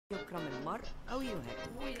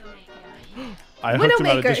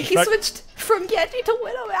Widowmaker. He switched from Genji to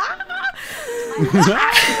Widow.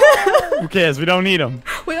 Who cares? We don't need him.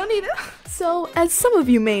 We don't need him. So, as some of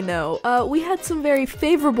you may know, we had some very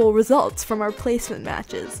favorable results from our placement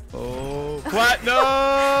matches. Oh,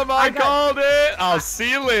 platinum! I called it. I'll see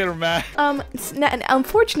you later, man.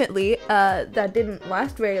 Unfortunately, that didn't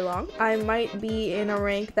last very long. I might be in a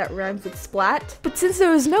rank that rhymes with splat, but since there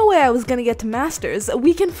was no way I was gonna get to masters,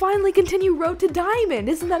 we can finally continue road to diamond.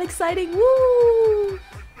 Isn't that exciting? Woo!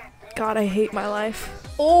 God, I hate my life.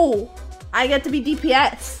 Oh, I get to be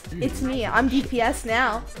DPS. It's me. I'm DPS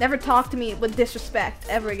now. Never talk to me with disrespect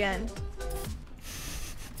ever again.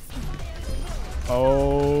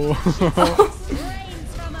 Oh.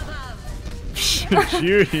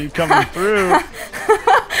 Judy coming through.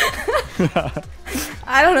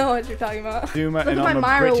 I don't know what you're talking about. Look at my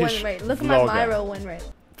Myro win rate. Look at my Myro win rate.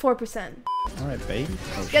 4%. Alright, baby.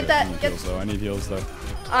 Oh, get that. I need heals though.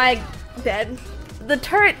 I dead. The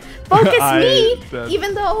turret focused me,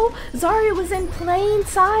 even though Zarya was in plain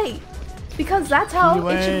sight. Because that's how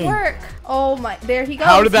it should work. Oh my, there he goes.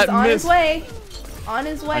 How did that He's on miss? His way. On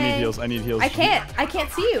his way. I need heals. I need heals. I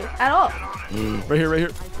can't see you at all. Right here, right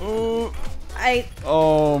here. Ooh.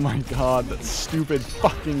 Oh my god, that stupid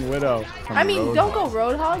fucking Widow. I mean, don't go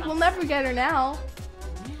Roadhog. We'll never get her now.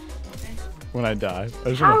 When I die.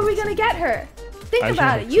 How are we gonna get her? Think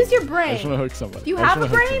about it. Use your brain. I just want to hook somebody. Do you have a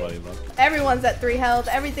brain? Everyone's at 3 health.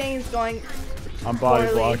 Everything is going I'm body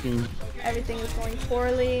poorly. blocking. Everything is going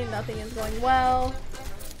poorly. Nothing is going well.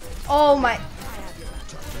 Oh my.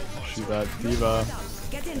 Shoot that diva.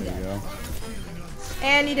 There you go.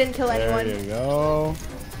 And you didn't kill anyone. There you go.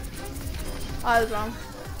 Oh, I was wrong.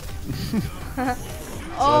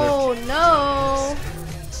 Oh no.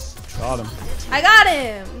 Got him. I got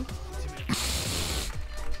him.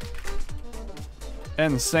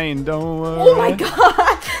 Insane, don't worry. Oh my god.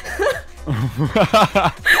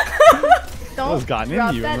 I was gotten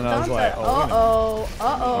into you, and then I was like, oh.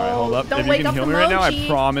 Alright, hold up. Don't if you can heal me right now, I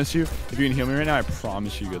promise you. If you can heal me right now, I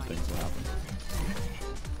promise you good things will happen.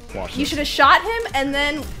 Watch You should have shot him and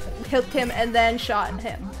then hooked him and then shot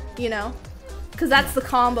him. You know? Because that's the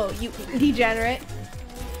combo. You degenerate.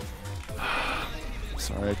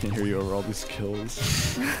 Sorry, I can't hear you over all these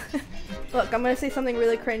kills. Look, I'm gonna say something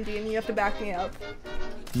really cringy and you have to back me up.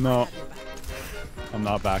 No. I'm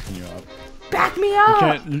not backing you up. Back me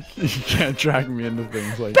up! You can't drag me into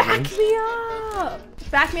things like back this. Me up!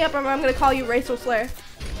 Back me up or I'm gonna call you Racial Slayer.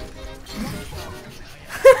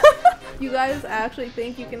 You guys actually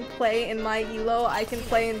think you can play in my elo? I can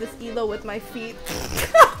play in this elo with my feet.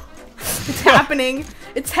 It's happening.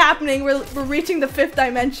 It's happening. We're reaching the 5th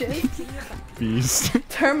dimension. Beast.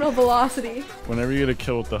 Terminal velocity. Whenever you get a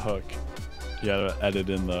kill with the hook, you gotta edit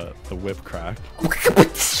in the whip crack.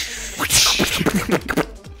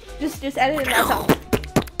 Just edit it myself.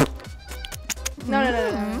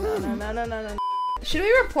 No. Should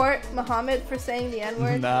we report Muhammad for saying the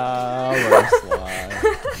N-word? Nah, let us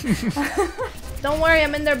slide. Don't worry,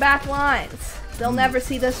 I'm in their back lines. They'll never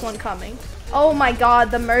see this one coming. Oh my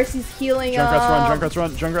god, the Mercy's healing up. Junkrat's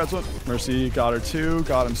run. Mercy got her too.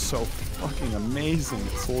 God, I'm so fucking amazing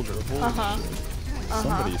at Soldier. Holy shit.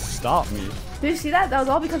 Somebody stop me. Did you see that? That was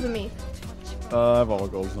all because of me. I have all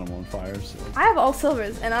golds and I'm on fire, so. I have all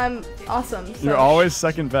silvers and I'm awesome. So. You're always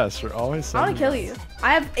second best. You're always second I want to kill you.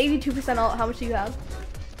 I have 82% ult. How much do you have?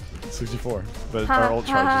 64. But our ult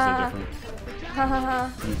charges are different.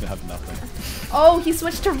 You need to have nothing. Oh, he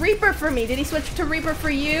switched to Reaper for me. Did he switch to Reaper for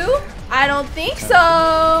you? I don't think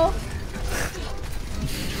so.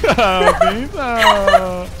 I don't think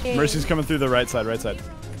so. Mercy's coming through the right side.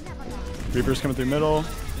 Reaper's coming through middle.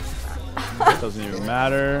 It doesn't even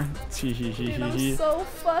matter. I'm so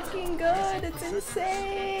fucking good. It's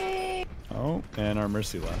insane. Oh, and our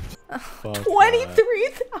Mercy left.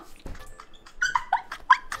 23,000.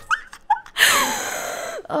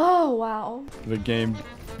 Oh, wow. The game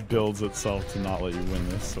builds itself to not let you win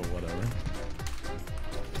this, so whatever.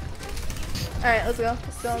 Alright, let's go.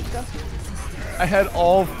 Let's go. I had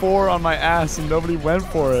all 4 on my ass and nobody went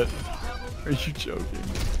for it. Are you joking?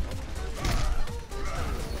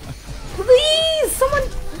 Please, someone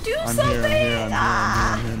do something!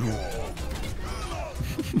 I'm here.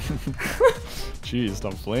 Jeez,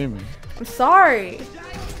 don't blame me. I'm sorry.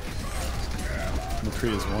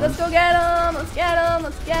 McCree is one. Let's go get him. Let's get him.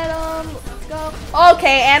 Let's go.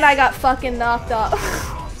 Okay, and I got fucking knocked off.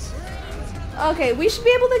 Okay, we should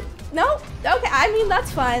be able to... No? Okay, I mean,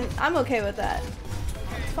 that's fine. I'm okay with that.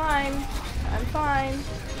 It's fine. I'm fine.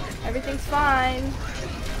 Everything's fine.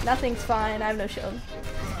 Nothing's fine. I have no shield.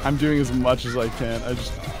 I'm doing as much as I can. I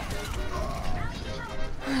just...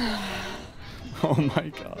 Oh my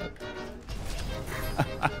god.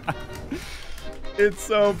 It's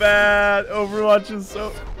so bad. Overwatch is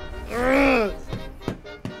so... Ugh.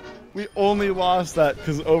 We only lost that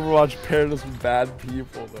because Overwatch paired us with bad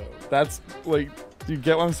people, though. That's like... Do you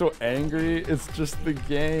get why I'm so angry? It's just the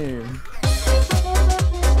game.